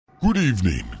Good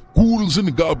evening, ghouls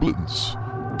and goblins.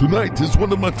 Tonight is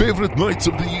one of my favorite nights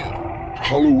of the year,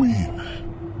 Halloween.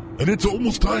 And it's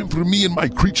almost time for me and my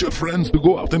creature friends to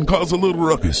go out and cause a little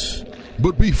ruckus.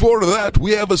 But before that,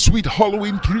 we have a sweet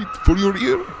Halloween treat for your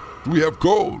ear. We have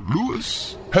Cole,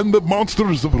 Lewis, and the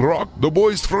Monsters of Rock, the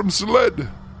boys from SLED,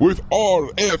 with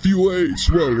RFUA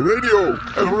Swell Radio.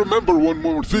 And remember one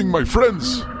more thing, my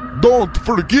friends. Don't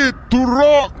forget to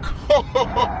rock!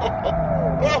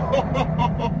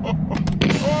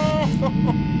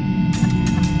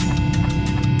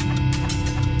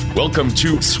 Welcome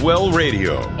to Swell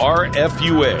Radio,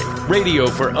 RFUA, radio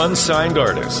for unsigned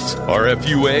artists.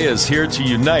 RFUA is here to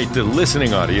unite the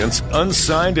listening audience,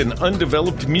 unsigned and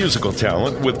undeveloped musical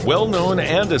talent with well-known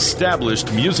and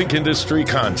established music industry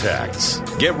contacts.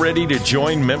 Get ready to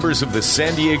join members of the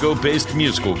San Diego-based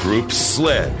musical group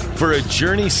SLED for a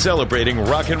journey celebrating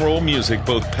rock and roll music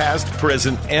both past,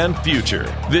 present, and future.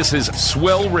 This is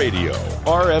Swell Radio,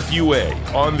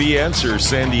 RFUA, on The Answer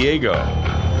San Diego.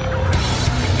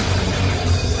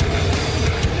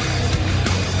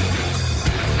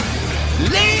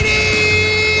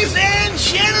 Ladies and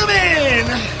gentlemen,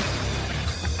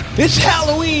 it's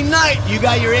Halloween night. You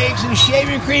got your eggs and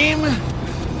shaving cream? We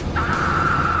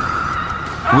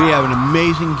have an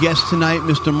amazing guest tonight,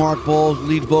 Mr. Mark Bowles,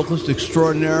 lead vocalist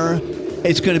extraordinaire.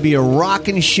 It's going to be a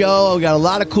rocking show. We got a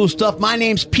lot of cool stuff. My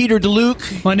name's Peter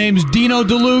DeLuke. My name's Dino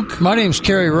DeLuke. My name's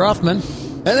Kerry Ruffman.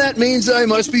 And that means I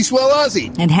must be Swell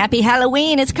Ozzy. And happy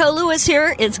Halloween. It's Cole Lewis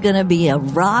here. It's going to be a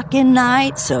rockin'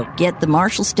 night, so get the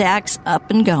Marshall stacks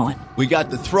up and going. We got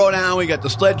the throwdown. We got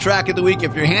the sled track of the week.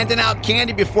 If you're handing out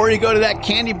candy before you go to that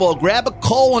candy bowl, grab a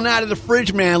cold one out of the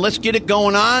fridge, man. Let's get it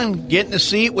going on. Get in the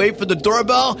seat, wait for the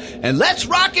doorbell, and let's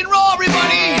rock and roll,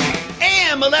 everybody!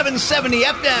 AM 1170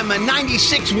 FM and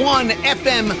 96.1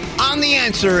 FM on The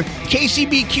Answer,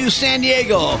 KCBQ San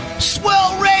Diego,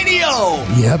 Swell Radio.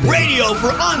 Yeah, baby. Radio for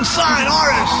unsigned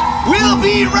artists. We'll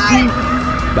be right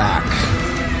back.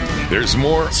 There's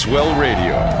more Swell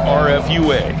Radio,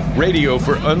 RFUA, radio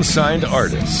for unsigned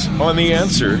artists, on The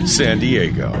Answer San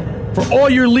Diego. For all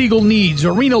your legal needs,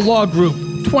 Arena Law Group,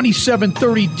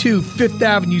 2732 Fifth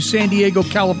Avenue, San Diego,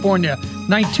 California,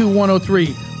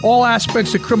 92103. All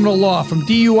aspects of criminal law, from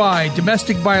DUI,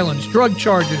 domestic violence, drug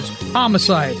charges,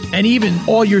 homicide, and even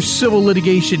all your civil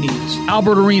litigation needs.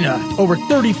 Albert Arena, over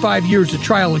 35 years of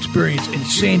trial experience in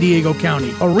San Diego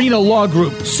County. Arena Law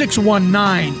Group,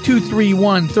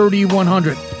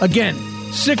 619-231-3100. Again,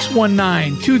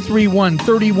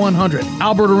 619-231-3100.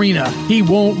 Albert Arena, he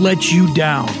won't let you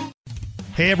down.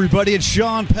 Hey everybody, it's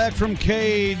Sean Peck from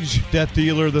Cage, Death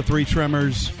Dealer, The Three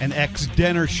Tremors, and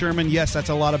ex-Denner Sherman. Yes, that's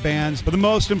a lot of bands. But the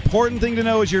most important thing to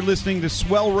know is you're listening to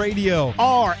Swell Radio,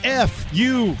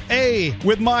 RFUA,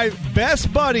 with my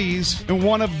best buddies and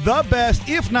one of the best,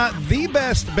 if not the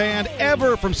best band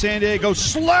ever from San Diego,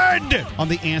 SLED, on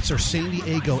The Answer San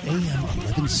Diego, AM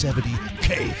 1170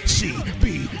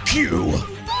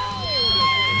 KCBQ.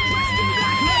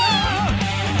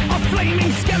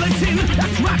 Flaming skeleton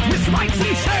that's wrapped with spikes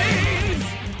and chains.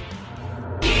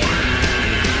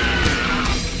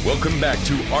 Welcome back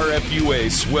to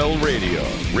RFUA Swell Radio,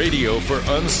 radio for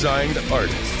unsigned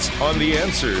artists, on The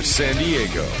Answer San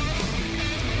Diego.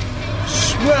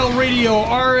 Swell Radio,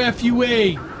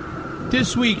 RFUA.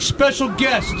 This week, special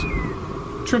guest,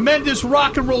 tremendous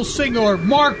rock and roll singer,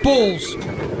 Mark Bowles.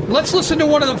 Let's listen to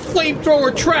one of the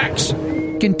flamethrower tracks,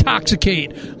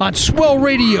 Intoxicate, on Swell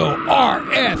Radio,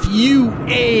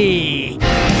 RFUA.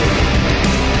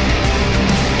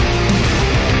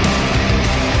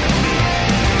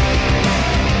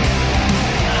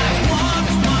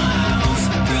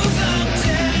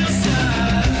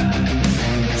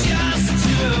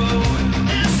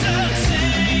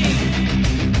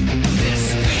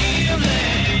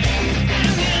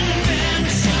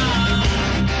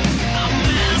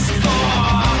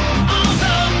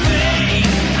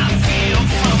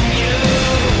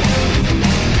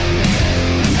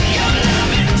 Your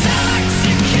love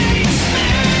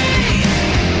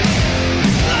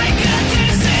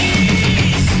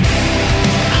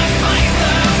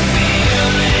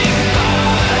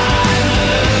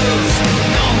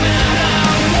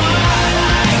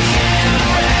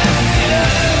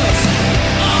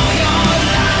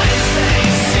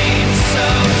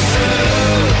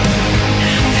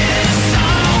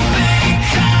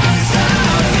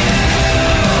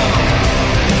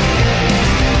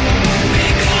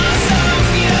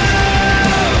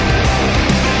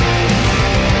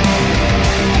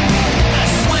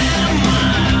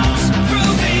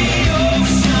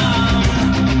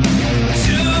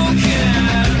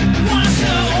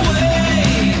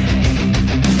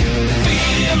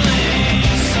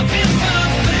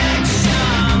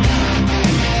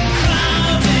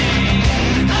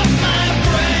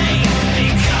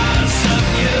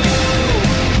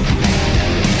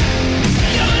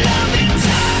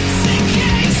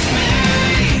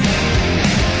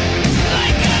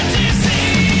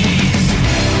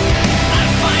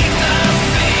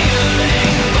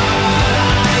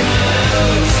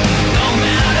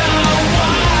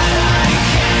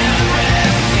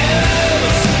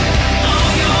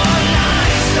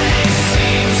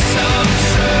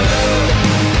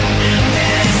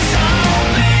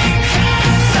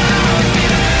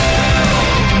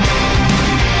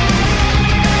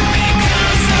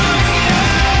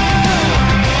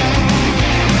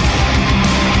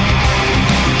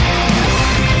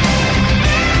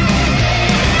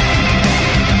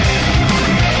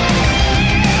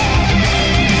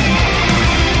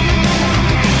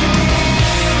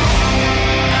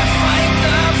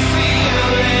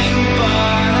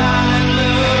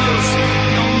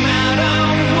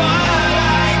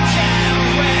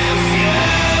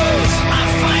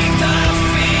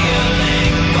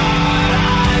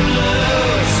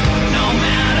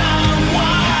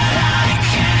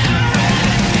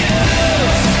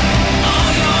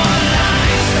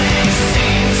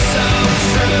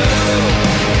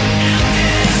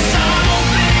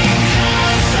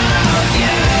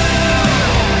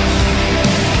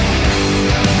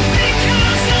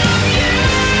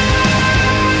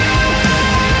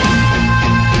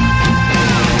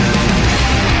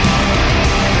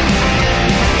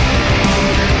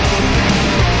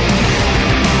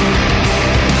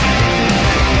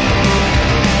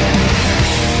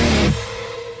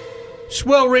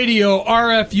Swell Radio,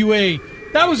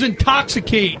 RFUA. That was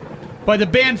Intoxicate by the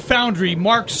band Foundry,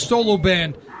 Mark's solo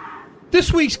band.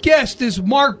 This week's guest is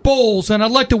Mark Bowles, and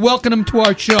I'd like to welcome him to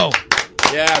our show.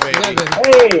 Yeah, baby.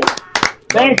 Hey,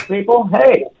 thanks, people.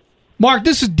 Hey. Mark,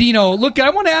 this is Dino. Look, I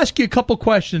want to ask you a couple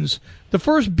questions. The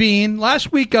first being,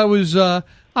 last week I was on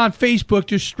Facebook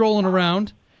just strolling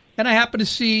around, and I happened to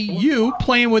see you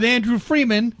playing with Andrew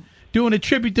Freeman doing a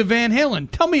tribute to Van Halen.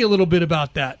 Tell me a little bit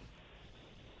about that.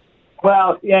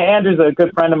 Well, yeah, Andrew's a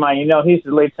good friend of mine. You know, he's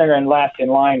the lead singer in Last in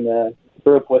Line, the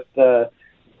group with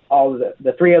all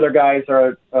the three other guys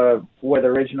were the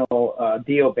original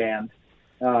Dio band,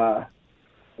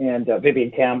 and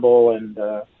Vivian Campbell and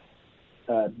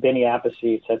Benny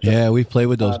Appice, etc. Yeah, we've played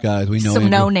with those guys. We know some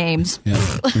Andrew. no names.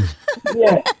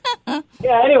 Yeah.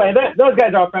 Yeah. Anyway, those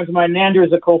guys are all friends of mine. And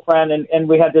Andrew's a cool friend, and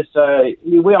we had this.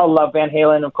 We all love Van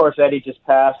Halen. Of course, Eddie just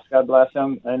passed. God bless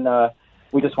him. And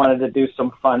we just wanted to do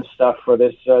some fun stuff for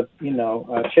this,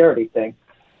 charity thing.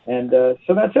 And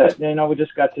so that's it. You know, we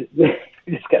just got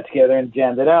together and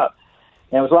jammed it out,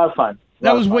 and it was a lot of fun.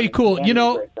 That was way cool. You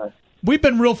know, we've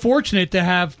been real fortunate to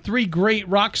have three great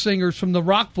rock singers from the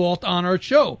Rock Vault on our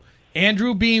show.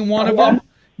 Andrew being one of them,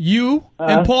 you,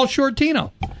 and Paul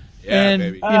Shortino. Yeah,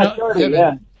 and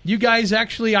baby. You guys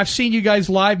actually, I've seen you guys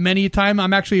live many a time.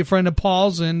 I'm actually a friend of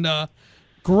Paul's, and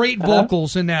great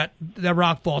vocals in that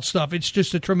Rock Vault stuff. It's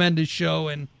just a tremendous show,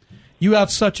 and you have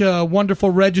such a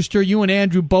wonderful register. You and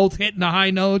Andrew both hitting the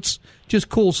high notes. Just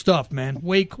cool stuff, man.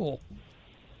 Way cool.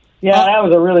 Yeah, that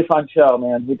was a really fun show,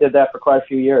 man. We did that for quite a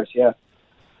few years, yeah.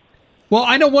 Well,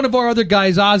 I know one of our other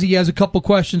guys, Ozzy, has a couple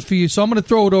questions for you, so I'm going to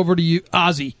throw it over to you,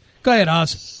 Ozzy. Go ahead,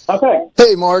 Oz. Okay.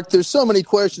 Hey, Mark, there's so many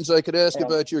questions I could ask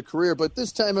about your career, but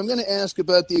this time I'm going to ask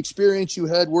about the experience you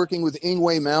had working with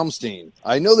Yngwie Malmsteen.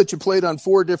 I know that you played on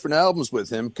 4 different albums with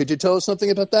him. Could you tell us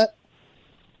something about that?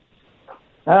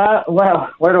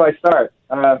 Well, where do I start?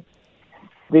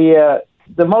 The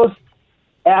most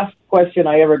asked question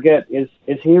I ever get is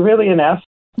he really an S?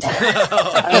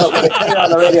 I don't know, put it on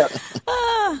the radio.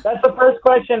 That's the first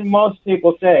question most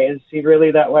people say. Is he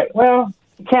really that way? Well,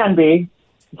 he can be,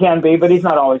 but he's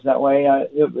not always that way.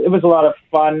 It was a lot of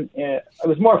fun. It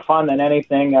was more fun than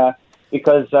anything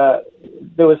because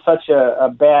there was such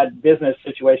a bad business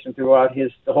situation throughout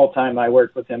the whole time I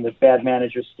worked with him, with bad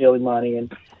managers stealing money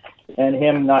and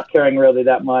him not caring really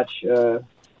that much.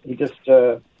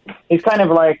 He's kind of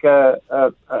like a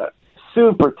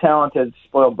super talented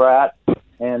spoiled brat,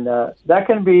 and that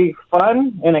can be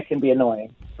fun and it can be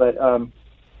annoying. But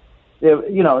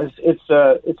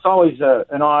it's always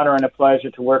an honor and a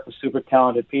pleasure to work with super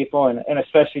talented people, and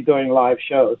especially doing live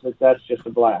shows. That's just a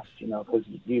blast, because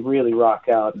you really rock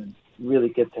out and really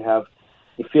get to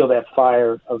you feel that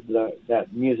fire of that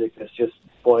music that's just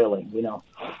boiling,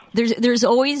 There's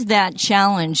always that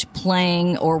challenge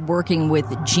playing or working with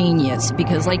genius,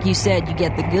 because like you said, you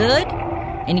get the good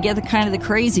and you get the kind of the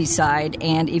crazy side,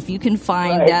 and if you can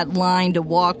find that line to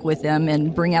walk with them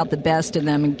and bring out the best in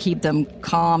them and keep them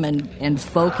calm and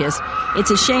focused, it's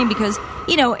a shame because,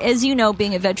 as you know,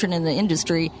 being a veteran in the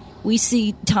industry, we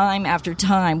see time after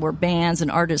time where bands and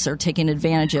artists are taken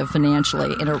advantage of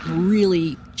financially, and it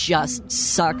really just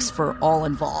sucks for all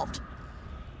involved.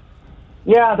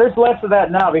 Yeah, there's less of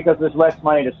that now because there's less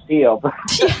money to steal.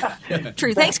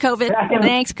 True. Thanks,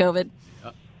 COVID.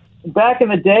 Back in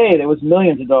the day, there was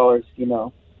millions of dollars,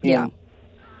 being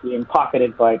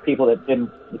pocketed by people that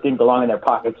didn't belong in their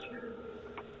pockets.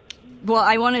 Well,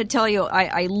 I want to tell you,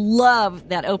 I love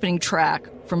that opening track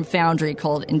from Foundry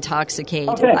called Intoxicate.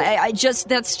 Okay.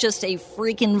 That's just a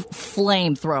freaking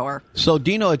flamethrower. So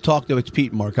Dino had talked to, it's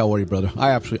Pete. Mark, how are you, brother?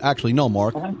 I actually know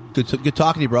Mark. Good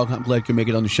talking to you, bro. I'm glad you can make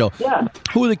it on the show. Yeah.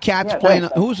 Who are the cats playing?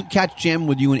 Who's the cats jamming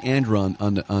with you and Andrew on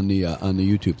the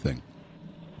YouTube thing?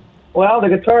 Well, the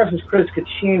guitarist is Chris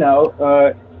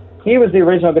Caccino. He was the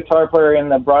original guitar player in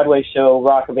the Broadway show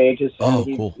Rock of Ages.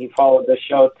 And cool. He followed the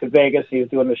show to Vegas. He was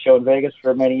doing the show in Vegas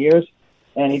for many years.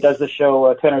 And he does the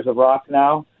show Tenors of Rock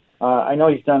now. I know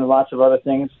he's done lots of other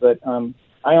things, but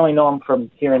I only know him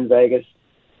from here in Vegas.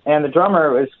 And the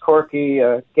drummer is Corky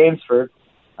Gainsford.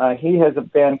 He has a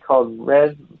band called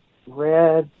Red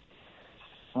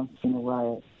something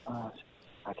right.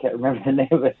 I can't remember the name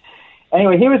of it.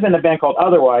 Anyway, he was in a band called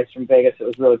Otherwise from Vegas. It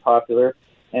was really popular.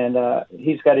 And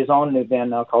he's got his own new band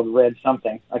now called Red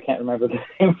Something. I can't remember the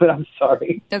name, but I'm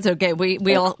sorry. That's okay.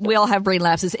 We all have brain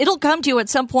lapses. It'll come to you at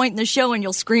some point in the show, and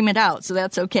you'll scream it out. So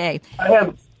that's okay. I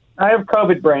have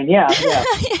COVID brain. Yeah.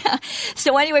 Yeah.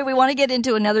 So anyway, we want to get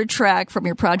into another track from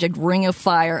your project, Ring of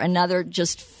Fire. Another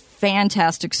just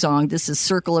fantastic song. This is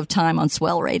Circle of Time on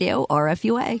Swell Radio,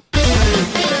 RFUA.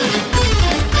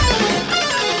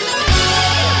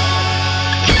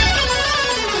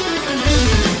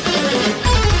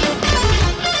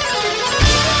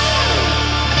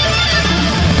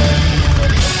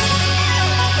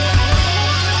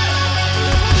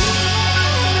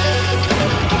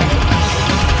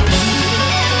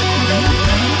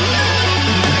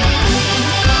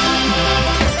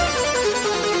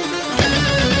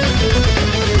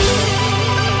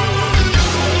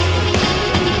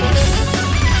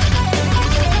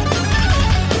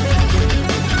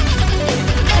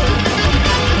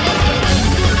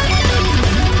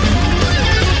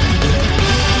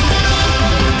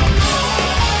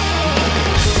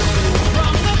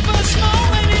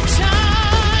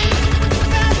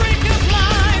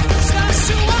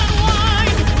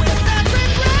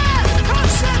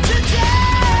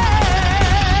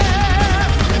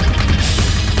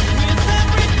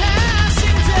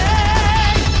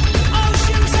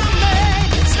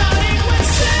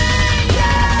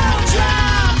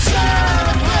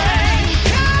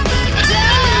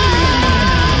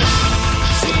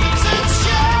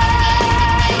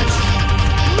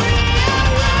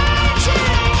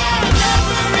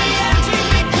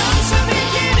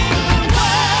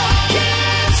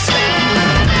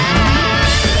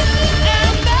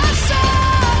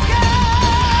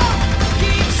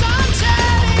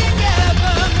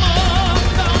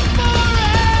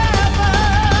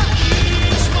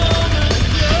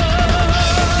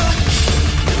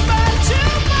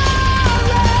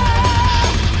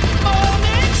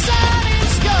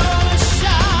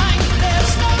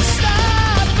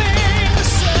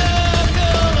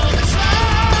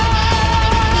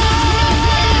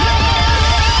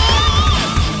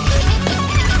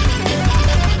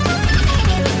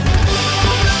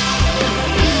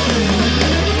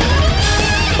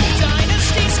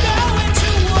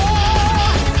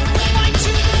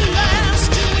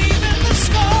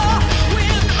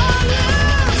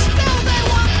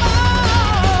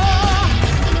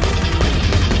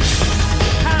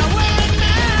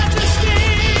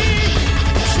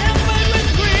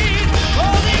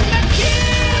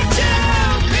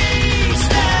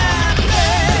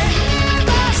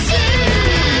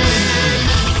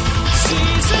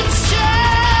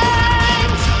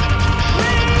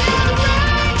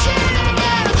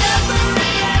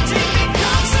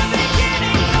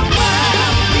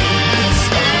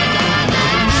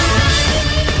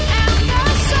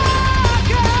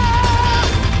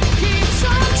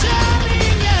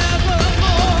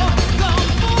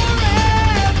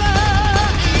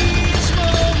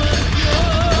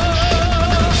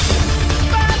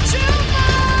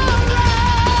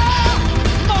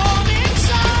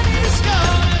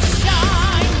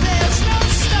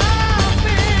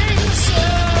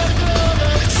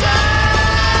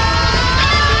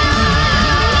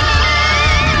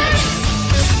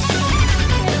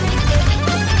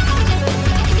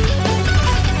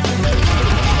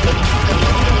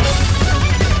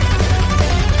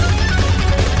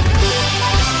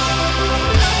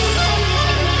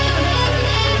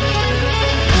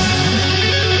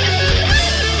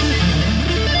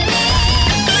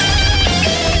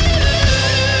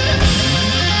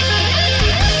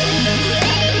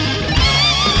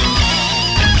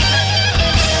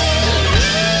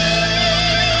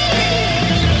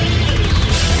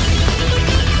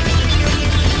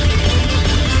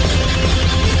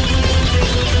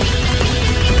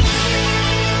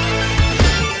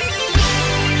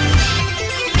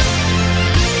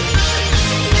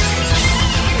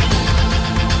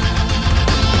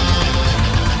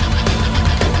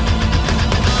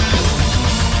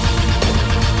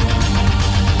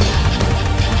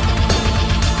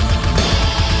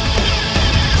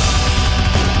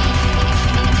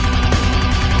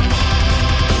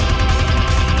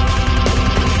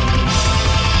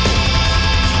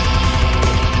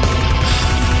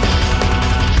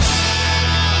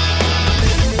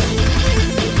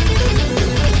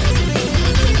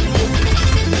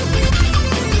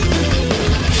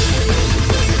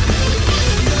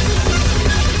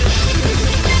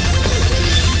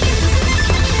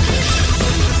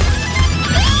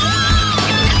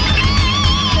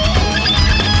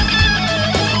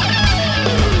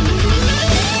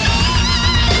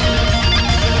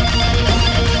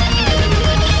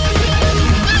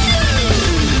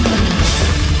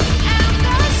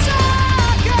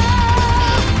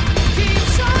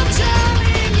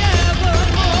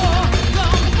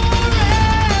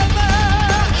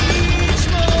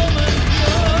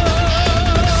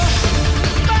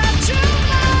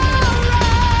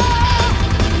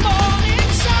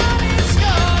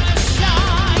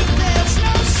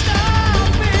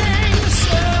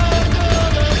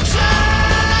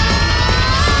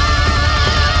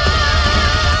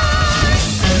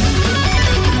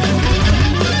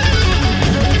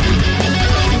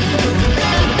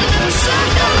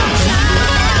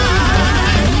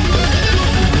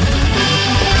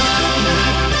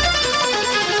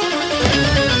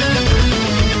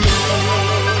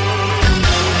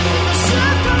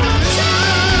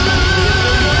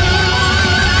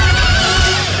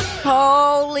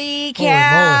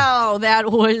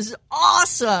 That was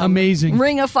awesome. Amazing.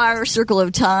 Ring of Fire, Circle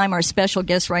of Time. Our special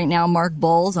guest right now, Mark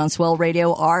Bowles on Swell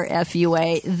Radio,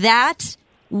 RFUA. That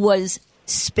was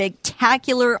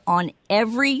spectacular on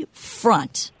every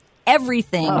front.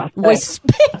 Everything was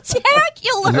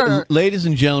spectacular. Ladies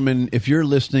and gentlemen, if you're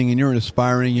listening and you're an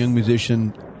aspiring young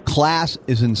musician, class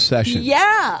is in session.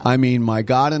 Yeah. I mean, my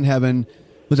God in heaven.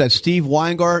 Was that Steve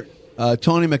Weingart,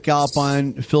 Tony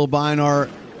McAlpine, Phil Beinar?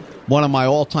 One of my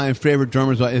all-time favorite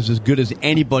drummers is as good as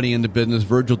anybody in the business,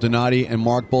 Virgil Donati and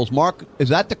Mark Bowles. Mark, is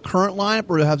that the current lineup,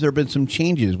 or have there been some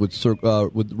changes with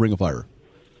Ring of Fire?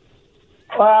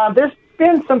 There's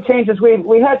been some changes.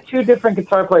 We had two different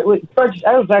guitar players. That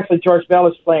was actually George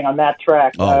Bellis playing on that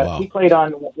track. Wow. He played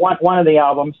on one of the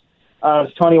albums.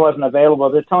 Tony wasn't available.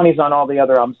 But Tony's on all the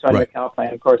other albums. Tony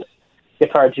McAlpine, of course,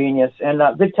 guitar genius. And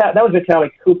that was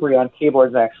Vitaly Kupri on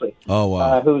keyboards, actually. Oh,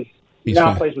 wow. Who's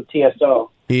now plays with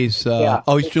TSO. He's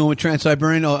he's doing with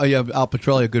Trans-Siberian. Oh, yeah, Al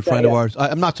Petrelli, a good friend of ours.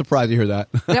 I'm not surprised to hear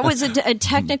that. That was a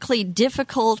technically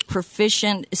difficult,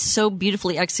 proficient, so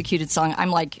beautifully executed song. I'm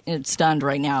like stunned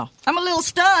right now. I'm a little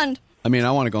stunned. I mean,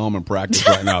 I want to go home and practice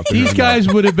right now. These guys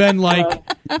would have been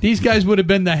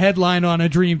the headline on a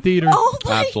Dream Theater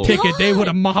Absolutely. ticket. They would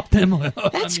have mopped them.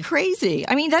 That's crazy.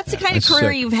 I mean, that's the kind of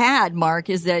career you've had, Mark,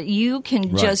 is that you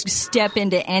can just step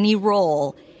into any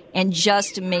role and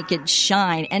just make it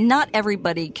shine, and not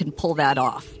everybody can pull that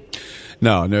off.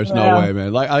 No, there's no way,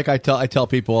 man. Like I tell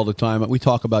people all the time, we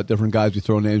talk about different guys, we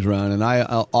throw names around, and I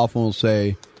often will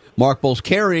say, Mark Bowles,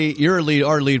 Carrie, you're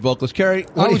our lead vocalist. Carrie,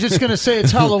 I was just going to say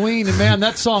it's Halloween, and man,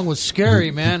 that song was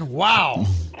scary, man. Wow.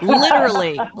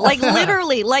 Literally. Like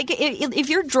if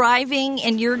you're driving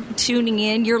and you're tuning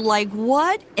in, you're like,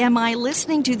 what am I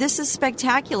listening to? This is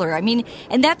spectacular. I mean,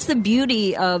 and that's the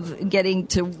beauty of getting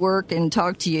to work and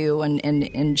talk to you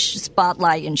and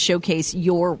spotlight and showcase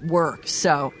your work.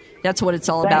 So that's what it's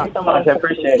all about. Thank you so much. I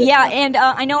appreciate it. Yeah, and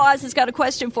I know Oz has got a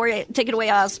question for you. Take it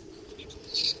away, Oz.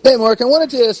 Hey, Mark, I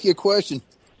wanted to ask you a question.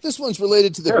 This one's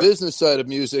related to the business side of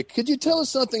music. Could you tell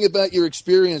us something about your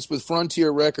experience with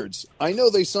Frontier Records? I know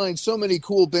they signed so many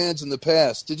cool bands in the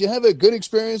past. Did you have a good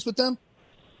experience with them?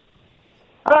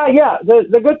 Yeah.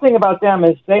 The good thing about them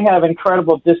is they have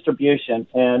incredible distribution,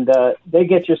 and they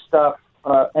get your stuff.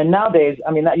 And nowadays,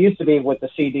 I mean, that used to be with the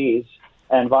CDs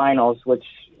and vinyls, which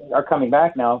are coming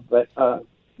back now, but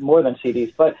more than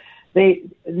CDs. But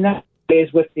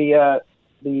nowadays with the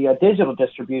digital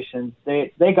distribution,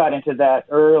 they got into that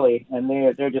early, and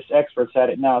they're just experts at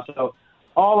it now. So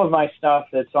all of my stuff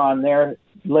that's on their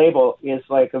label is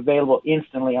like available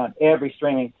instantly on every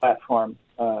streaming platform.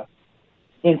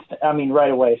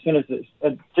 Right away, as soon as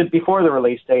just before the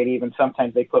release date. Even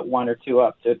sometimes they put one or two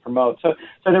up to promote. So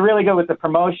they're really good with the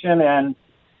promotion and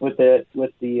with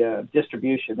the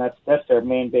distribution. That's their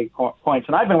main big points.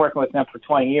 And I've been working with them for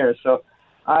 20 years, so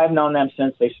I've known them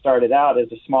since they started out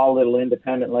as a small little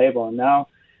independent label, and now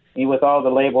with all the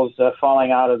labels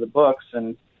falling out of the books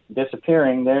and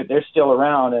disappearing, they're still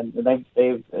around, and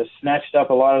they've snatched up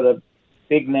a lot of the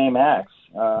big name acts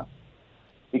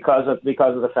because of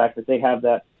the fact that they have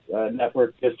that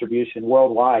network distribution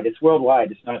worldwide. It's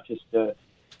worldwide. It's not just they're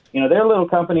a little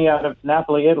company out of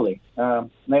Napoli, Italy.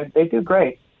 They do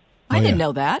great. I didn't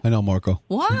know that. I know, Marco.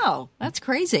 Wow, that's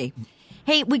crazy.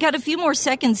 Hey, we got a few more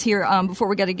seconds here before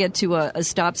we got to get to a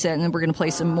stop set, and then we're going to play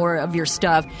some more of your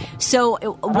stuff.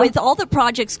 So with all the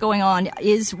projects going on,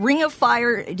 is Ring of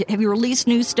Fire, have you released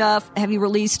new stuff? Have you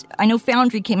released, I know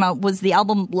Foundry came out, was the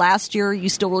album last year? Are you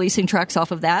still releasing tracks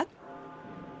off of that?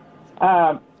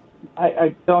 I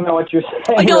don't know what you're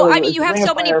saying. No, really. I mean, you have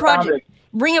so many projects.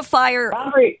 Ring of Fire.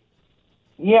 Foundry.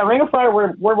 Yeah, Ring of Fire,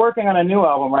 we're working on a new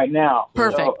album right now.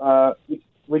 Perfect. So,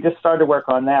 we just started work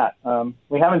on that.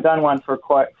 We haven't done one for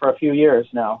a few years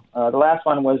now. The last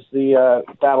one was the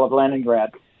Battle of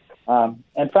Leningrad.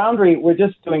 And Foundry, we're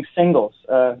just doing singles.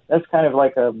 That's kind of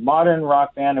like a modern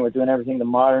rock band, and we're doing everything the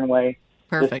modern way.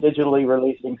 Perfect. Just digitally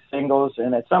releasing singles,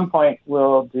 and at some point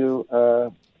we'll do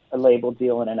a label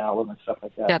deal and an album and stuff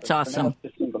like that. That's awesome.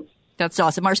 That's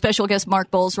awesome. Our special guest,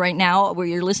 Mark Bowles, right now, where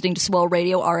you're listening to Swell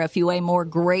Radio, RFUA. More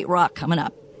great rock coming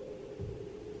up.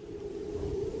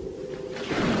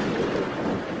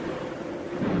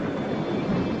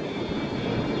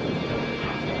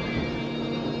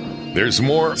 There's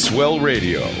more Swell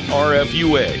Radio,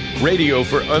 RFUA, radio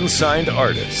for unsigned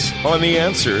artists, on The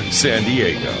Answer San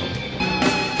Diego.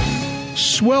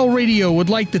 Swell Radio would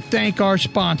like to thank our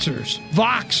sponsors: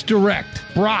 Vox Direct,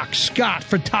 Brock Scott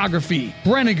Photography,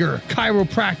 Brenniger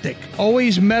Chiropractic,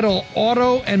 Always Metal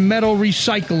Auto and Metal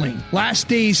Recycling, Last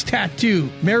Days Tattoo,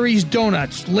 Mary's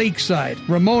Donuts Lakeside,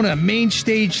 Ramona Main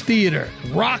Stage Theater,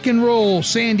 Rock and Roll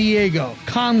San Diego,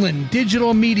 Conlin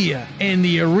Digital Media, and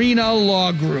the Arena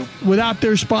Law Group. Without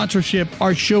their sponsorship,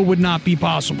 our show would not be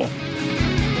possible.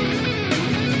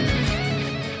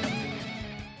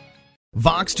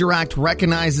 Vox Direct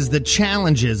recognizes the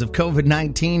challenges of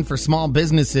COVID-19 for small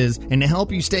businesses, and to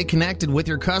help you stay connected with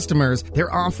your customers,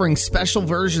 they're offering special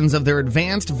versions of their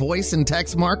advanced voice and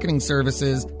text marketing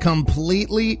services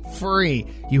completely free.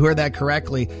 You heard that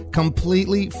correctly,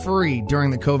 completely free during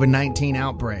the COVID-19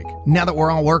 outbreak. Now that we're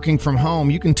all working from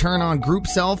home, you can turn on group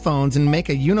cell phones and make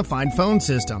a unified phone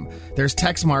system. There's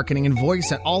text marketing and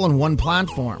voice all in one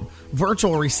platform,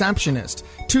 virtual receptionist,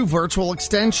 2 virtual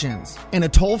extensions, and a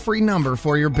toll-free number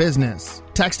for your business.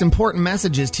 Text important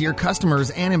messages to your customers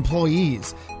and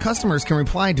employees. Customers can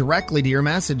reply directly to your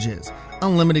messages.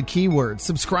 Unlimited keywords,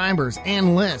 subscribers,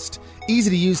 and list.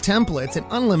 Easy-to-use templates and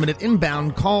unlimited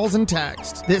inbound calls and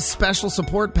text. This special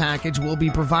support package will be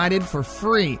provided for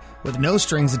free with no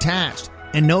strings attached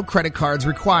and no credit cards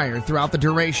required throughout the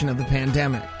duration of the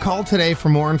pandemic. Call today for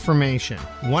more information.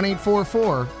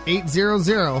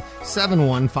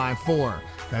 1-844-800-7154.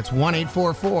 That's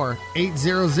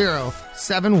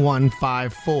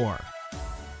 1-844-800-7154.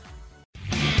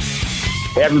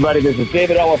 Hey everybody, this is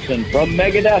David Ellison from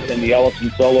Megadeth and the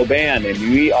Ellison Solo Band, and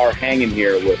we are hanging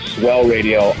here with Swell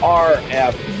Radio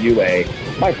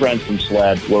RFUA, my friends from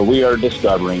SLED, where we are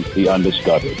discovering the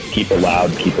undiscovered. Keep it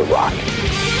loud, keep it rocking.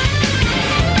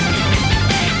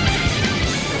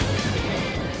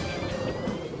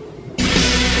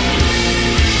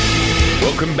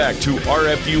 Welcome back to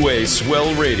RFUA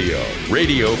Swell Radio,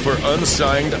 radio for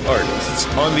unsigned artists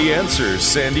on The Answer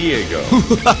San Diego.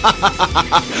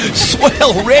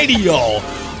 Swell Radio,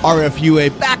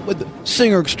 RFUA, back with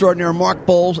singer extraordinaire Mark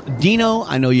Bowles. Dino,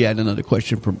 I know you had another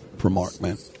question for Mark,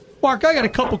 man. Mark, I got a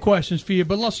couple questions for you,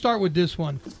 but let's start with this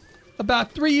one.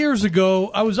 About 3 years ago,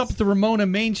 I was up at the Ramona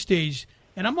main stage,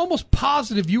 and I'm almost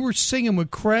positive you were singing with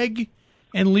Craig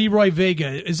and Leroy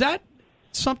Vega. Is that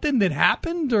something that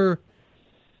happened, or...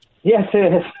 Yes,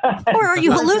 it is. Or are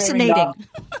you hallucinating?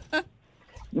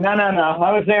 No.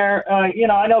 I was there.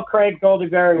 I know Craig Goldie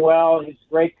very well. He's a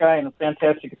great guy and a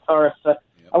fantastic guitarist.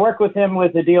 I worked with him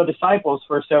with the Dio Disciples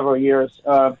for several years,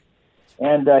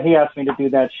 and he asked me to do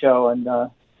that show. And,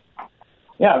 it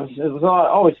was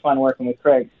always fun working with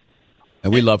Craig.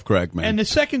 And we love Craig, man. And the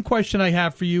second question I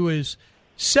have for you is,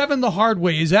 Seven the Hard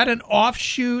Way, is that an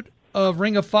offshoot of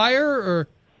Ring of Fire, or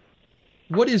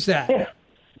what is that? Yeah.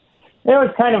 It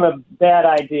was kind of a bad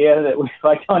idea that we,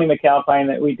 like Tony McAlpine,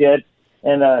 that we did,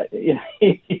 and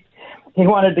he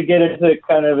wanted to get into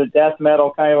kind of a death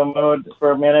metal kind of a mode for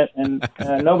a minute, and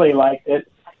nobody liked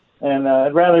it, and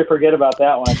I'd rather forget about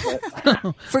that one.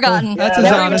 Forgotten. That's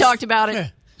Never even talked about it. Yeah.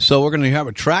 So we're going to have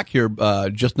a track here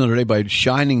just another day by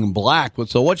Shining Black.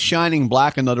 So what's Shining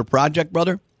Black, another project,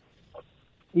 brother?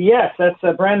 Yes, that's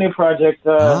a brand new project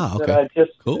okay. that I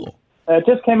just... Cool. It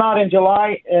just came out in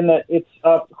July, and it's,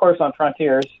 of course, on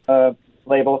Frontiers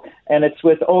label, and it's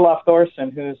with Olaf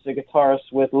Thorsen, who's the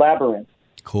guitarist with Labyrinth.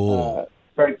 Cool.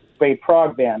 Very great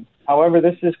prog band. However,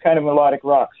 this is kind of melodic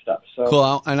rock stuff. So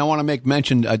cool. And I want to make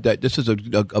mention that this is a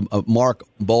Mark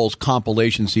Bowles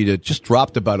compilation CD that just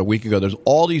dropped about a week ago. There's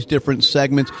all these different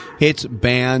segments, hits,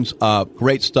 bands,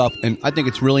 great stuff, and I think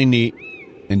it's really neat.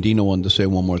 And Dino wanted to say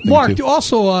one more thing, Mark, too.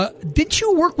 also, did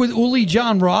you work with Uli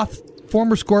John Roth,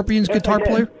 former Scorpions guitar I did.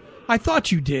 player? I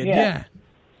thought you did, yeah.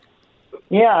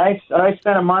 Yeah, I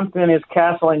spent a month in his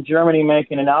castle in Germany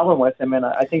making an album with him in,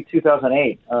 I think,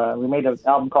 2008. We made an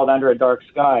album called Under a Dark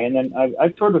Sky, and then I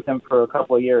toured with him for a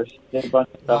couple of years. Did a bunch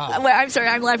of stuff. Well, I'm sorry,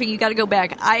 I'm laughing. You got to go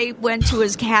back. I went to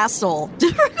his castle.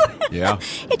 Yeah.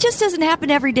 It just doesn't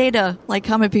happen every day to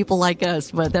common people like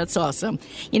us, but that's awesome.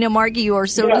 Margie, you are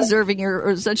so deserving.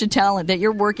 You're such a talent that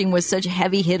you're working with such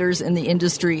heavy hitters in the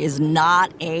industry is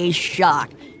not a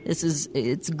shock.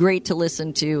 It's great to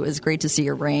listen to. It's great to see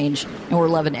your range, and we're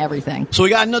loving everything. So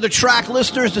we got another track,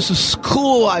 listeners. This is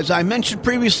cool, as I mentioned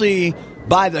previously,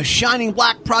 by the Shining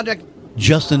Black Project,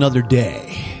 Just Another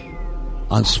Day,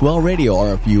 on Swell Radio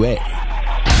RFUA.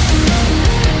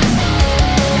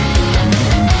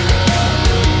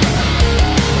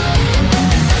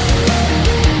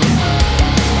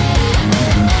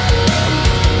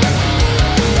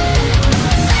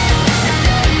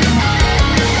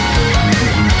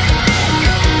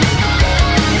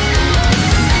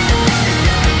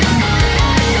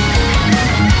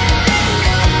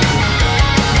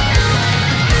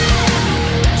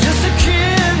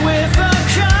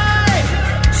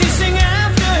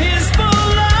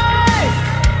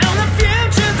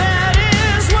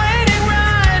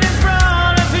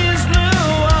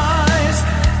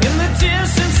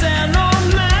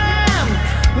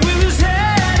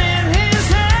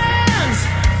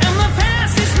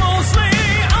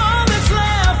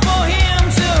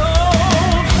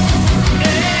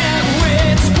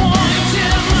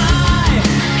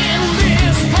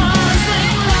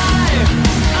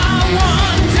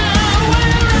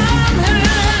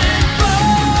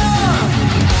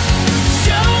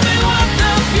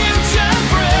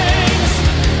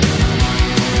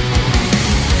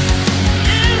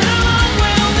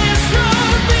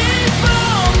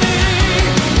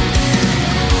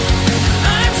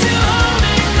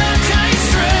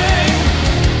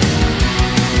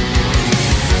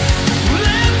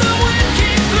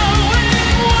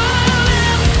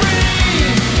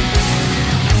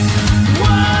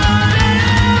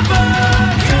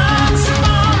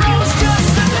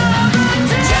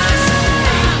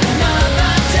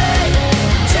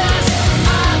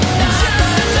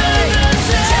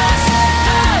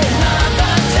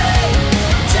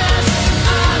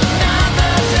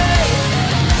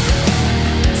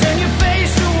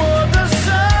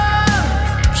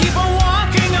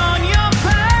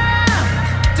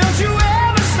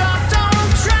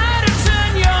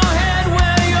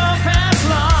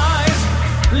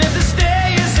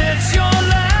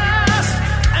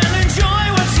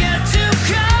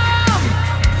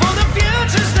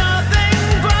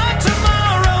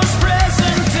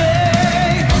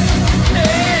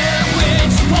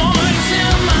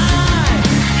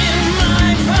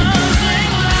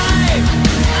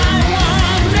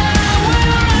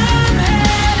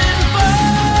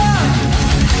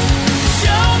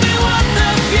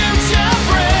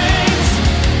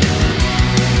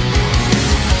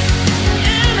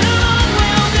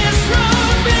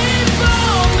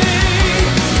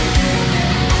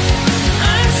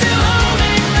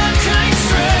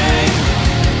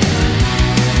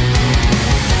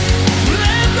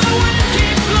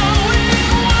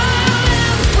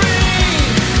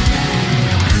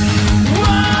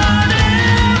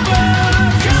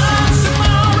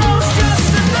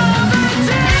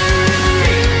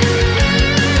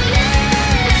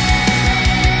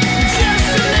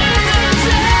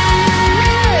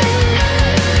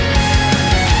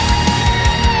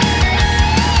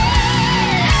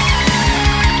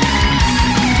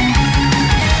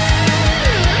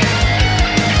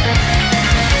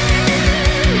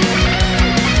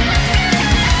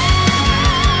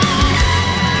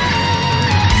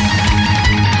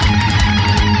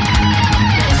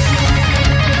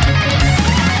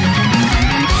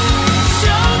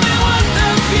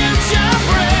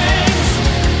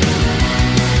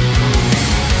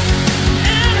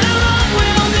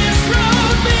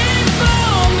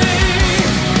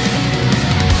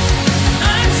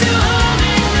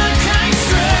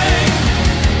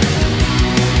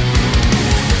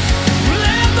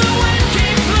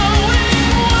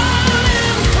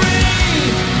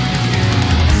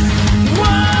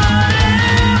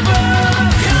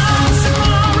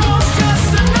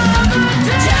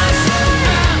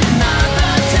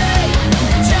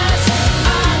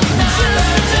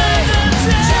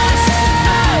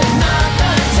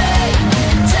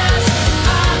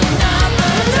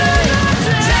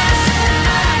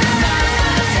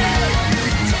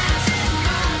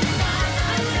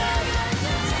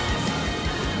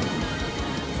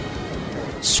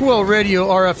 Swell Radio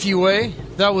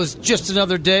RFUA. That was Just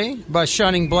Another Day by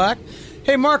Shining Black.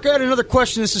 Hey, Mark, I had another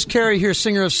question. This is Carrie here,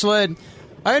 singer of Sled.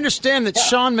 I understand that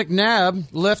Sean McNabb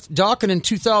left Dokken in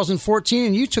 2014,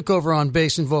 and you took over on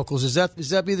bass and vocals. Is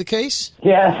that be the case?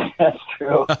 Yes, that's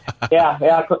true. yeah.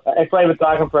 I played with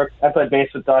Dokken I played bass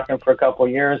with Dokken for a couple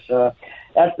of years.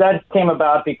 That came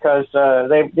about because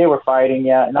they were fighting,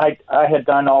 and I had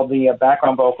done all the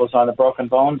background vocals on the Broken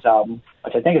Bones album,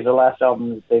 which I think is the last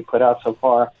album that they put out so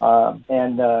far.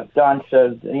 And Don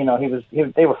said,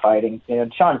 they were fighting.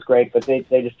 Sean's great, but they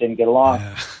just didn't get along.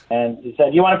 Yeah. And he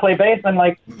said, "You want to play bass?" And I'm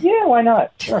like, "Yeah, why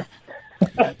not? Sure."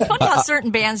 It's funny how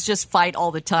certain bands just fight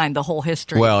all the time, the whole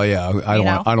history. Well, yeah, I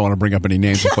don't want to bring up any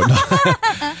names.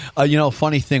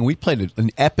 Funny thing, we played an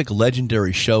epic,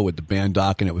 legendary show with the band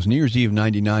Dokken. It was New Year's Eve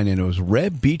 '99, and it was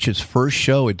Reb Beach's first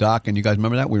show at Dokken. You guys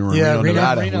remember that? We were in Reno,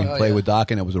 Nevada. We played with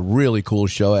Dokken. It was a really cool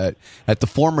show at the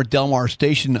former Del Mar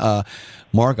station.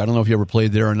 Mark, I don't know if you ever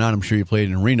played there or not. I'm sure you played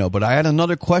in Reno. But I had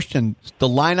another question. The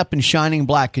lineup in Shining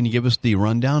Black, can you give us the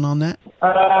rundown on that?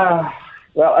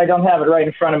 Well, I don't have it right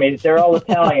in front of me. They're all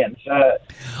Italians. Really?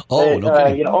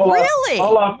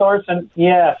 Olaf Thorsen.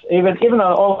 Yes, even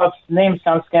though Olaf's name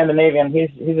sounds Scandinavian, he's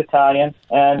Italian,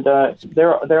 and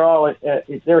they're all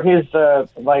they're his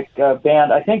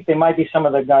band. I think they might be some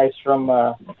of the guys from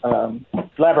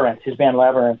Labyrinth, his band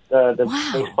Labyrinth, the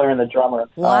bass player and the drummer.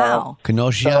 Wow.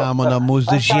 Conosciamo la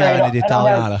musiciana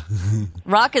d'Italiana.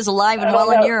 Rock is alive and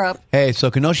well in Europe. Hey,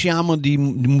 so conosciamo di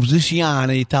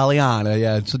musiciana italiana.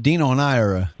 Yeah, so Dino and I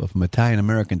are from Italian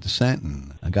American descent,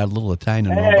 and I got a little Italian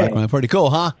in my background. Pretty cool,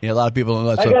 huh? Yeah, a lot of people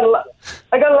know that. I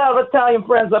got a lot of Italian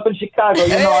friends up in Chicago.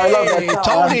 I love that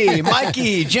town. Tony,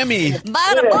 Mikey, Jimmy.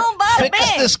 Bada boom, bada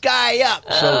fix this guy up.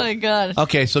 Oh, my God.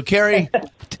 Okay, so Carrie,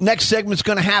 next segment's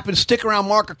going to happen. Stick around,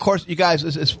 Mark. Of course, you guys,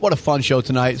 it's what a fun show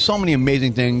tonight. So many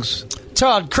amazing things.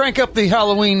 Todd, crank up the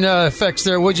Halloween effects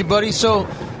there, would you, buddy? So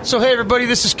hey, everybody,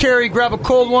 this is Carrie. Grab a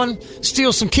cold one,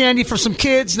 steal some candy for some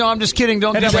kids. No, I'm just kidding.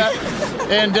 Don't do that.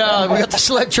 And we got the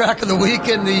sled track of the week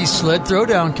and the sled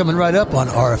throwdown coming right up on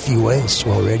RFUA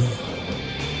Swell Radio.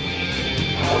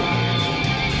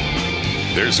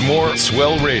 There's more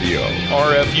Swell Radio,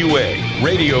 RFUA,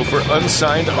 radio for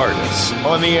unsigned artists,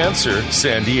 on The Answer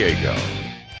San Diego.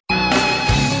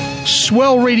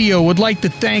 Swell Radio would like to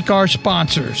thank our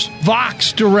sponsors: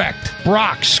 Vox Direct,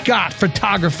 Brock Scott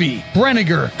Photography,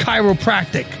 Brenniger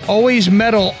Chiropractic, Always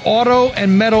Metal Auto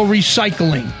and Metal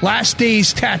Recycling, Last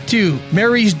Days Tattoo,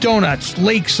 Mary's Donuts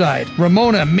Lakeside,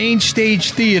 Ramona Main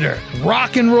Stage Theater,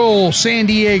 Rock and Roll San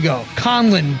Diego,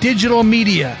 Conlin Digital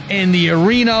Media, and the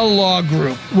Arena Law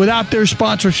Group. Without their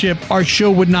sponsorship, our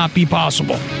show would not be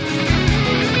possible.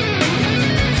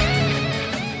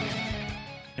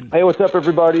 Hey, what's up,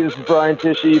 everybody? This is Brian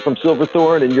Tichy from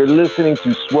Silverthorne, and you're listening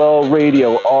to Swell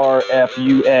Radio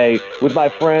RFUA with my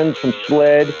friends from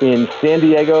Sled in San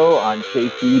Diego on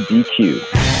KCBQ.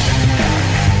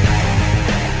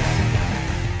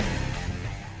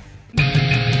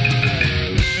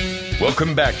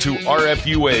 Welcome back to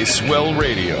RFUA Swell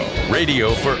Radio,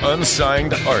 radio for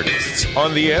unsigned artists,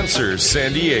 on The Answer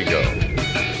San Diego.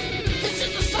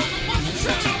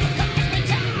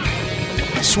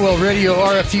 Swell Radio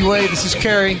RFUA, this is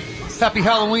Carrie. Happy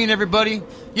Halloween, everybody.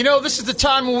 This is the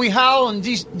time when we howl and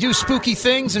do spooky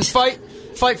things and fight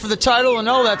for the title and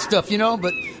all that stuff,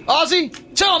 But, Ozzy,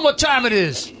 tell them what time it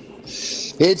is.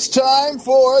 It's time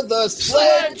for the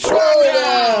Sled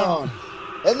Throwdown.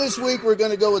 And this week we're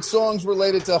going to go with songs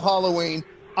related to Halloween.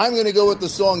 I'm going to go with the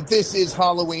song This Is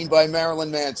Halloween by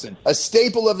Marilyn Manson. A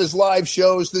staple of his live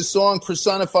shows, this song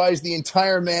personifies the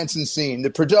entire Manson scene. The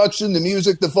production, the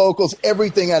music, the vocals,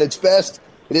 everything at its best.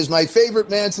 It is my favorite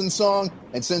Manson song,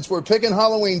 and since we're picking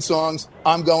Halloween songs,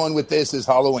 I'm going with This Is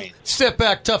Halloween. Step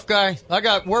back, tough guy. I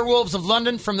got Werewolves of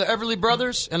London from the Everly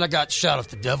Brothers, and I got Shout at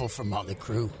the Devil from Motley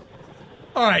Crue.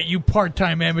 All right, you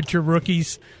part-time amateur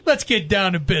rookies, let's get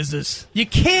down to business. You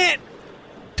can't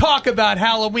talk about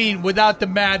Halloween without the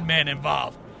madman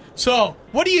involved. So,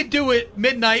 what do you do at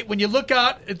midnight when you look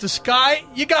out at the sky?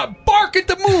 You got Bark at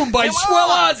the Moon by Swell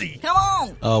Ozzy. Come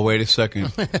on. Oh, wait a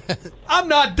second. I'm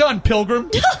not done,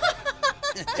 Pilgrim.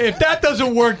 If that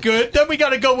doesn't work good, then we got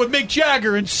to go with Mick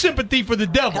Jagger and Sympathy for the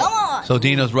Devil. Come on. So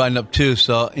Dino's riding up too.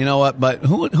 So you know what? But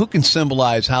who can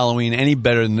symbolize Halloween any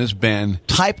better than this band?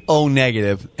 Type O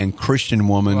Negative and Christian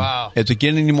Woman. Wow. Is it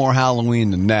getting any more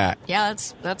Halloween than that? Yeah,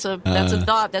 that's a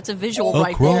thought. That's a visual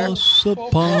right there. Across the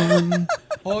pond,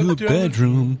 the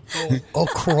bedroom.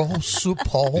 Across the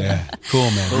pond. Yeah, cool,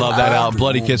 man. Love that album.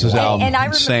 Bloody Kisses album.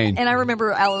 Insane. And I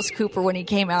remember Alice Cooper when he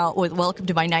came out with Welcome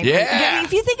to My Nightmare. Yeah.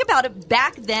 If you think about it,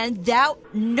 back then,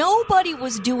 nobody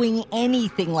was doing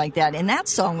anything like that, and that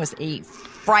song was a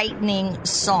frightening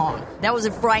song. That was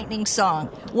a frightening song.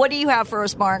 What do you have for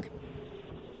us, Mark?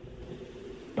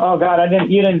 Oh God,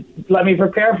 you didn't let me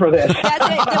prepare for this.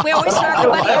 That's it. We always start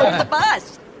everybody off the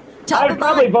bus. I'd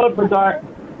probably vote for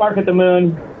Bark at the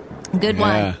Moon. Good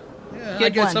one. I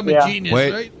guess I'm a genius,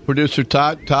 Wait, right? producer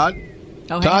Todd?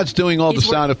 Todd's doing all the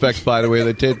sound effects, by the way.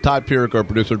 Todd Pierrick, our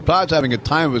producer. Todd's having a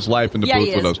time of his life in the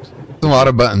booth with us. A lot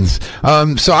of buttons.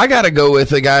 So I got to go with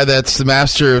the guy that's the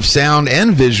master of sound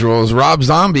and visuals, Rob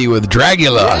Zombie with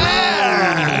Dragula.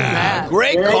 Yeah.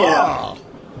 Great call.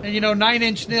 And, Nine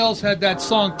Inch Nails had that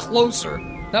song Closer.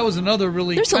 That was another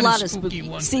really There's a lot of spooky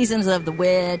one. Seasons of the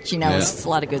Witch, It's a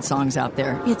lot of good songs out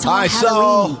there. It's all right,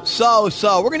 Halloween. so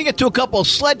we're going to get to a couple of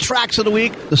sled tracks of the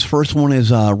week. This first one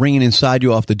is Ringing Inside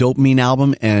You off the Dopamine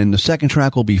album, and the second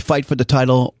track will be Fight for the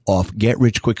Title off Get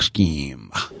Rich Quick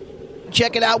Scheme.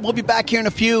 Check it out. We'll be back here in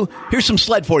a few. Here's some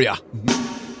sled for you.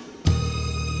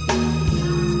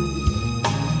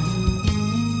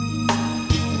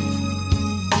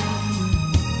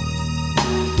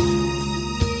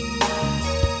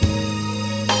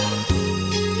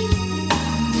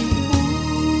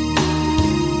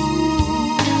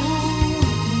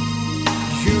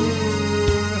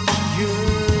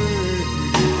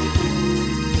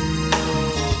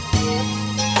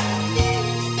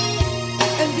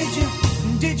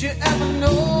 Did you ever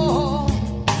know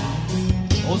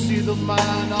or see the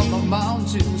man on the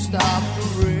mountain stop the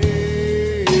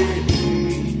rain?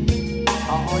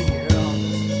 Oh yeah.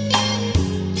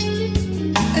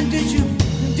 And did you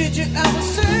ever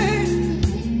see?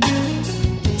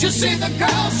 Just see the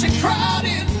girl, she cried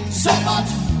in so much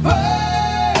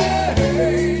pain.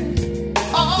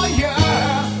 Oh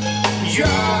yeah,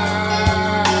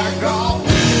 yeah, girl.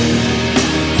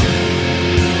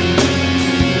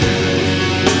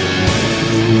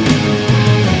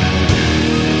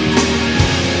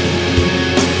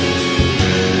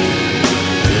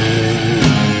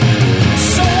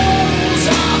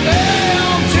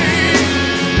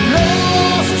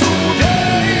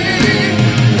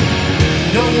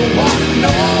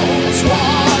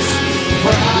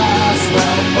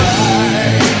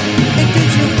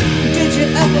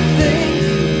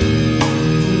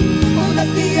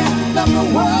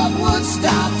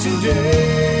 Stop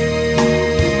today,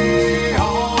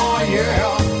 oh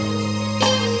yeah.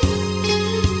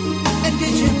 And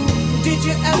did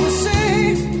you ever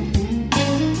see?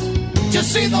 Just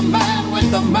see the man with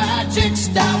the magic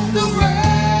stop the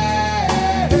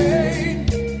rain,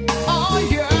 oh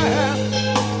yeah.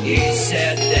 He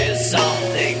said there's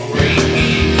something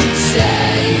ringing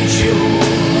inside you.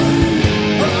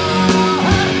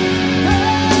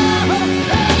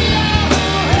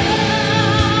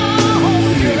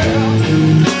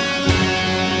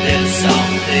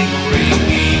 Something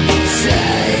ringing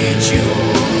inside you.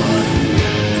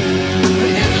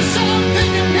 There's something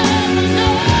you never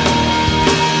know.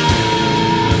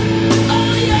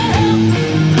 Oh yeah.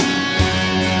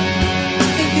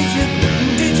 And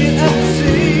did you ever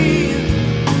see?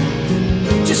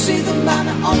 Just see the man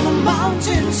on the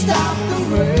mountain stop the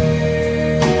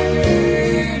rain.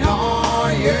 Oh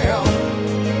yeah.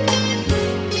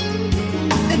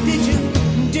 And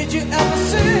did you ever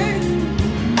see?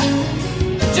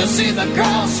 Just see the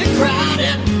girl, she cried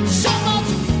in so much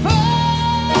pain.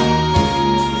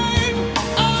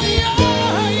 Oh yeah,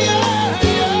 yeah,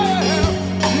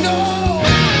 yeah. No.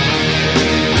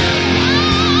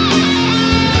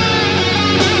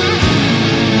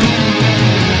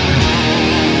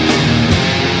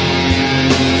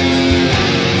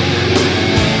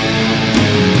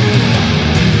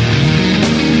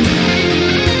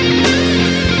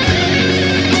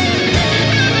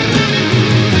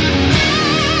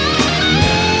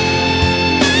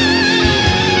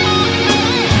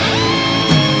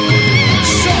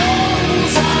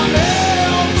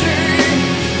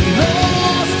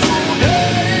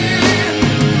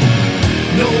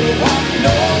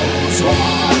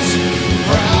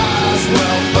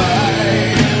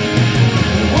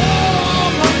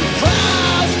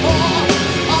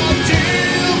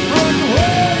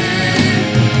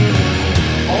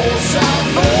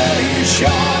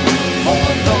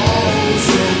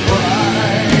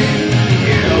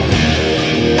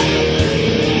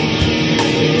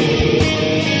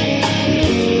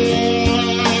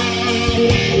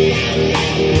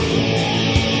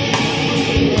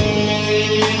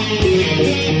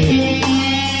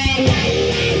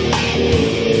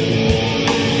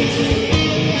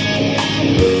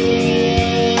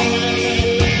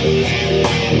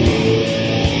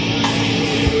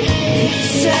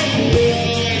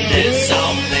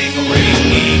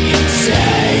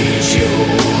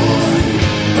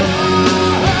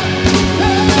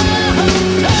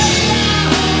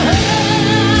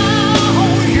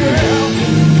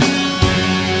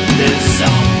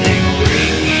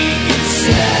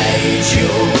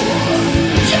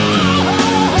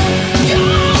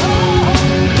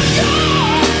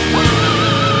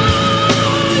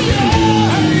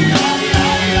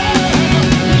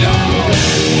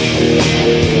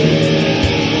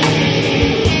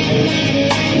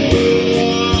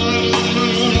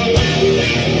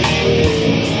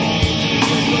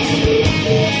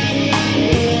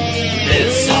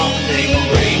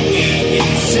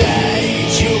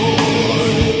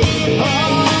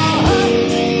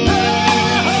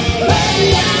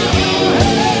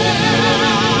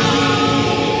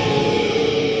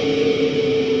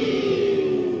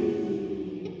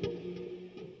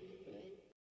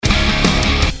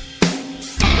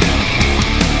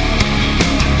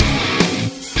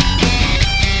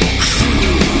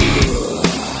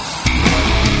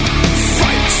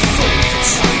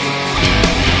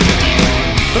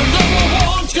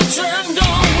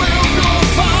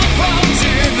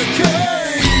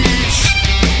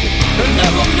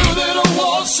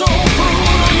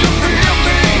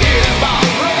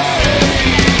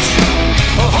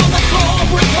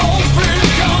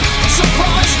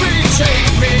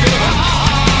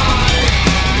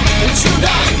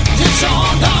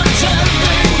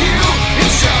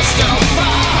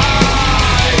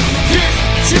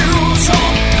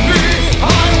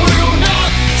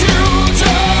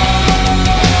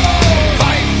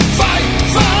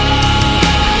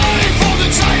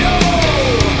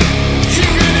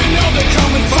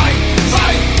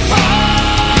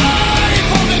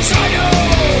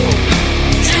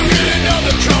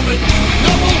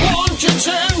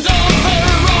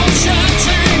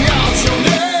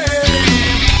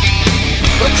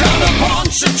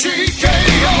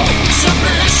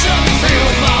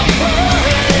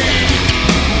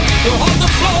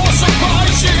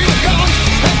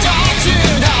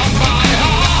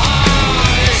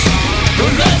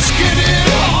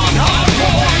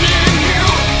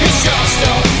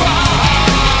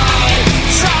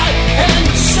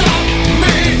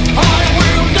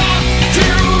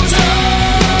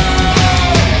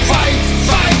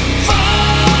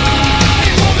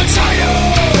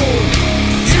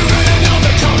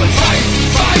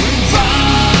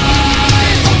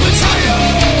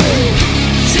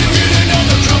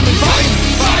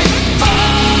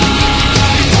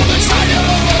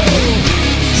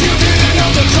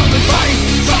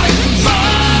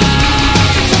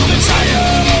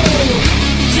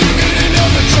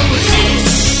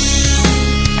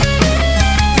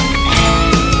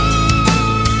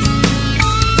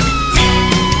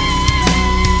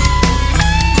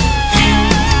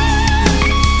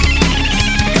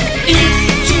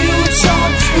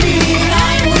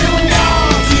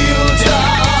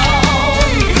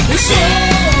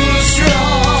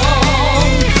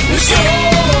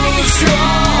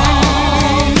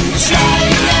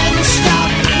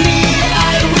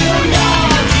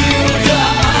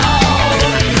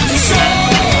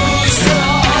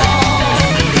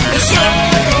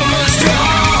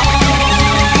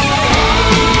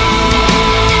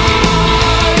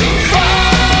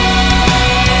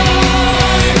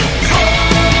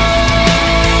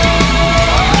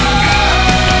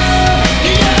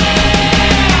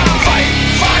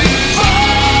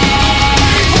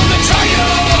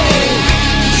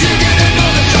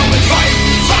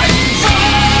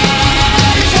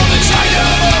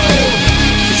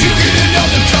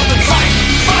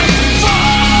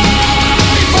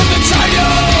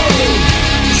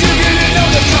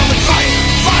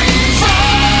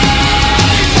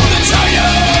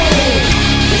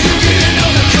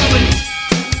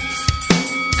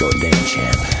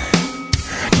 champ.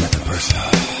 Nothing personal.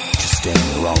 Just stand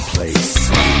in the wrong place.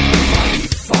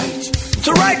 Fight. It's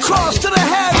a right cross to the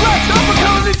head, left uppercut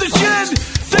underneath the chin.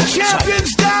 The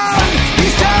champion's down.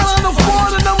 He's down on the floor.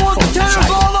 The number one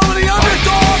contender's all over the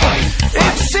underdog.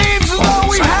 It seems as though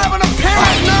we have an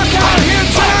apparent knockout here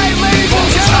tonight, ladies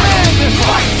and gentlemen.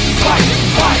 Fight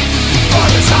for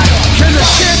the title. Can the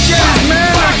champ get his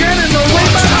man again in the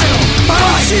rematch? I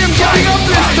don't see him getting up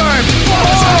this time. Oh,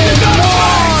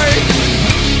 boy!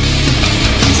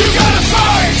 You gotta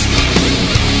fight!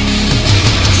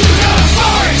 You gotta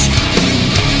fight!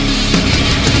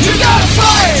 You gotta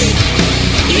fight!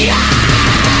 Yeah!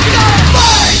 You gotta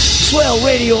fight! Swell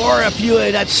Radio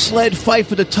RFUA, that's Sled Fight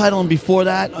for the Title, and before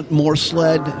that, more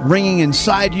Sled, Ringing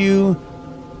Inside You.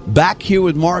 Back here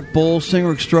with Mark Bowles,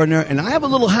 singer extraordinaire, and I have a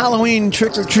little Halloween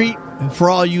trick-or-treat for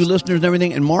all you listeners and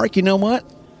everything. And Mark, you know what?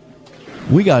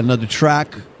 We got another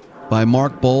track by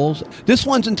Mark Bowles. This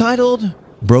one's entitled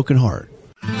Broken Heart.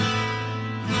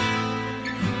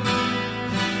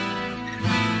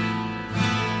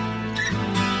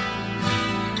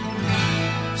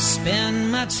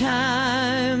 Spend my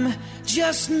time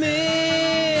just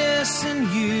missing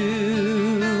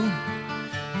you.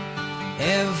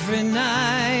 Every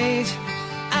night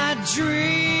I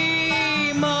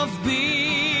dream of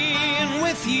being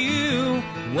with you.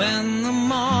 When the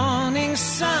morning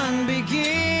sun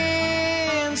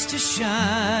begins to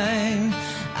shine,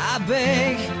 I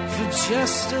beg for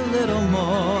just a little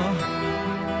more.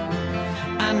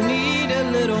 I need a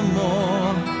little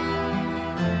more.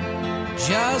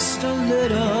 Just a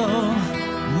little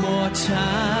more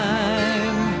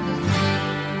time.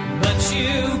 But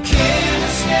you can't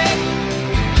escape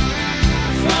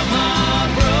from our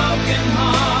broken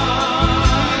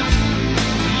heart.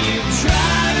 You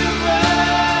try to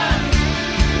run,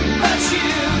 but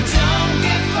you don't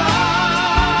get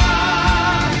far.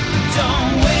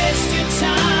 Don't waste your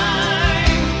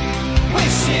time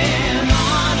wishing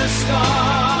on a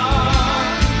star.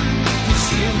 'Cause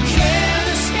you can't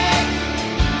escape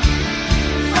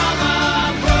from our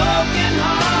broken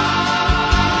heart.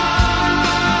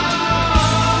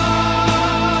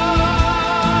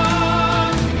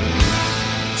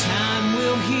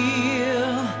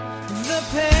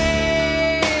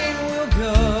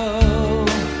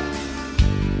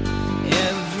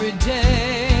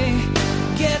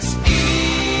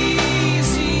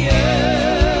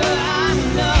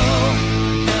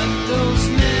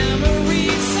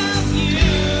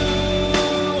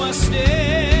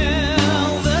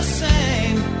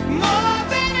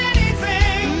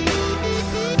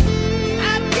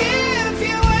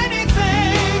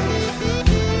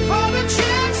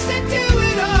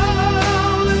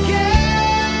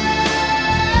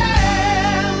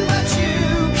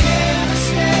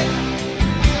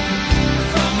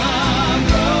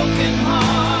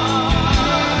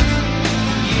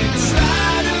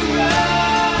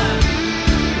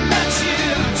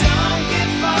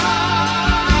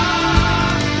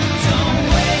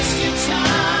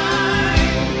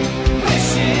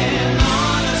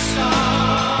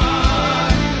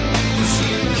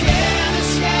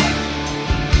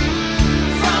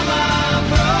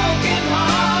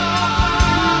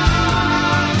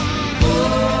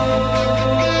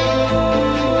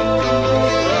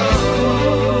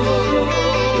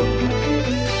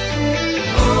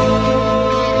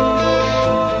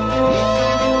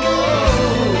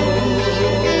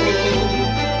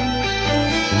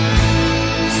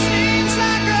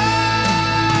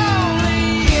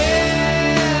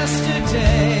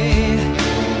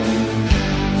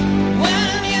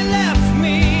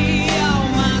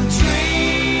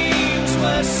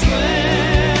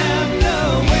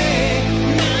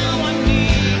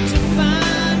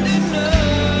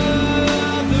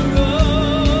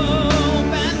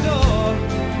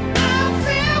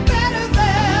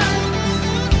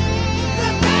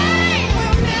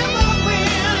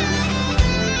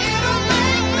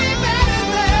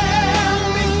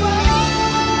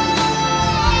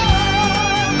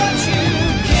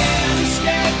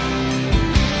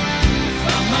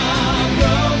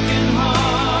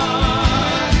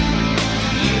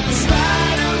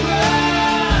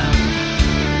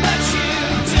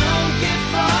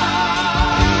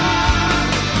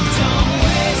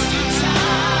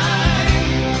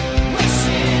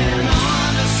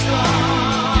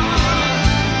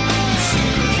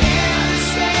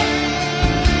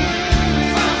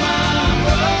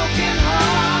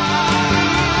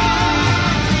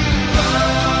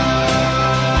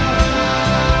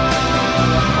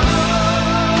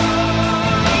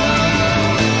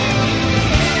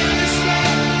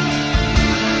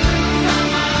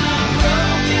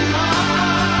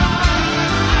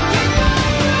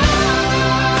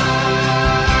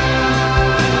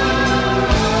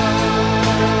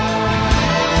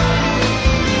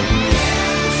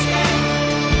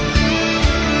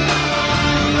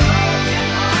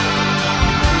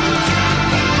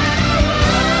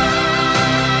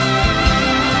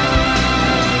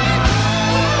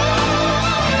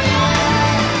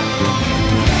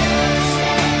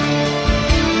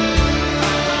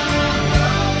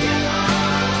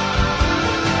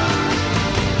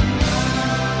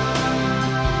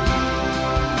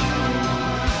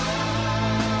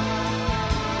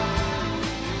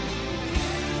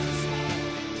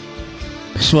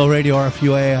 Swell Radio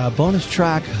RFUA bonus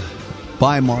track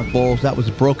by Mark Bowles. That was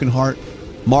Broken Heart.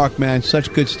 Mark, man,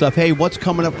 such good stuff. Hey, what's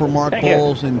coming up for Mark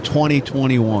Bowles in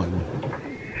 2021?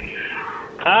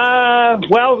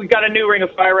 Well, we've got a new Ring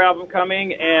of Fire album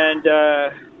coming, and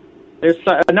there's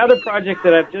another project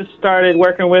that I've just started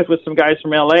working with some guys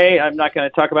from LA. I'm not going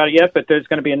to talk about it yet, but there's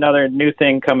going to be another new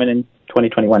thing coming in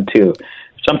 2021 too.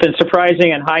 Something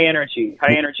surprising and high energy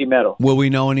metal. Will we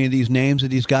know any of these names of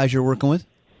these guys you're working with?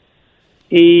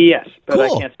 Yes, but Cool.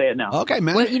 I can't say it now. Okay,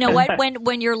 man. Well, you know what?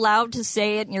 When you're allowed to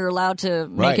say it and you're allowed to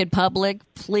make Right. it public,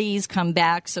 please come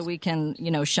back so we can,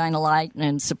 shine a light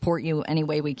and support you any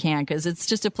way we can, because it's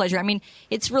just a pleasure. I mean,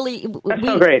 it's really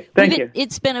so great. Thank you.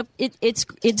 It's been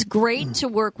it's great to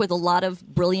work with a lot of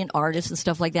brilliant artists and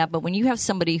stuff like that. But when you have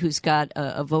somebody who's got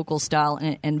a vocal style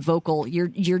and vocal,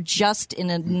 you're just in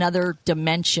another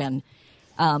dimension.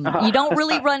 You don't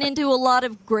really run into a lot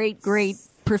of great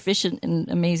proficient and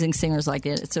amazing singers like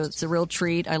it. So it's a real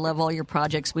treat. I love all your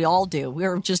projects. We all do. We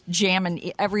were just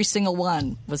jamming. Every single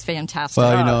one was fantastic.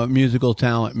 Well, musical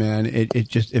talent, man. It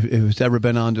just, if it's ever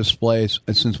been on display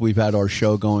since we've had our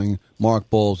show going, Mark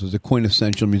Bowles is a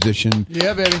quintessential musician.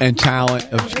 Yeah, baby. And talent.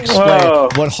 Whoa.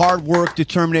 What hard work,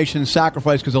 determination, and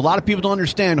sacrifice, because a lot of people don't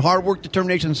understand hard work,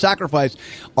 determination, and sacrifice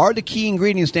are the key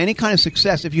ingredients to any kind of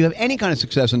success. If you have any kind of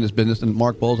success in this business, and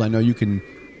Mark Bowles, I know you can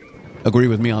agree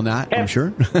with me on that, I'm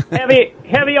sure.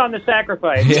 heavy on the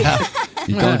sacrifice. Yeah.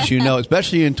 Don't you know,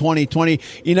 especially in 2020.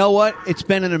 You know what? It's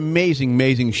been an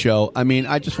amazing show. I mean,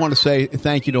 I just want to say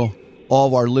thank you to all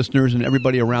of our listeners and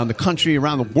everybody around the country,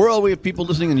 around the world. We have people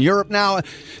listening in Europe now,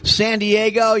 San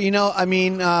Diego.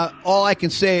 All I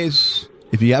can say is,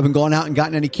 if you haven't gone out and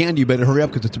gotten any candy, you better hurry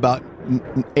up, because it's about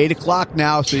 8 o'clock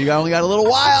now, so you only got a little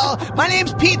while. My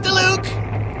name's Pete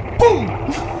DeLuke.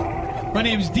 Boom! My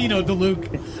name's Dino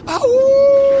DeLuke.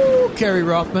 Ow! Kerry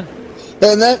Rothman.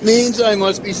 And that means I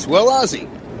must be Swell Ozzy.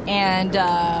 And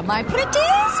my pretties,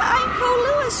 I'm Cole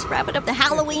Lewis, wrapping up the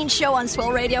Halloween show on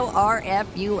Swell Radio,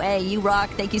 RFUA. You rock.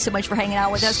 Thank you so much for hanging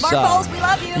out with us. Mark Bowles, we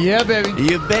love you. Yeah, baby.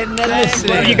 You've been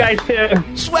listening. Love you guys too.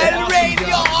 Swell Radio,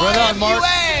 Right on, Mark.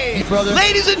 RFUA. Brother.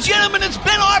 Ladies and gentlemen, it's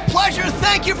been our pleasure.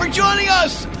 Thank you for joining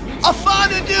us. A fun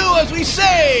to do, as we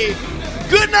say.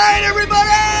 Good night, everybody!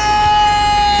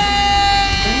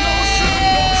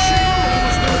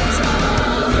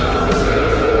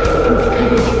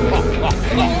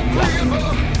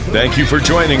 Thank you for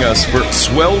joining us for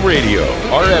Swell Radio,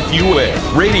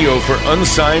 RFUA, radio for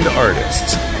unsigned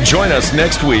artists. Join us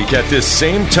next week at this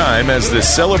same time as the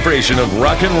celebration of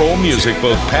rock and roll music,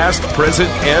 both past, present,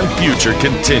 and future,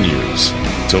 continues.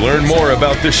 To learn more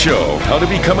about the show, how to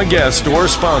become a guest or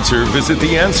sponsor, visit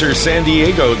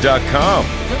theanswersandiego.com.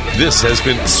 This has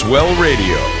been Swell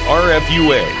Radio,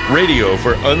 RFUA, radio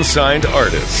for unsigned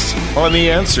artists, on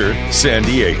The Answer San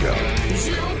Diego.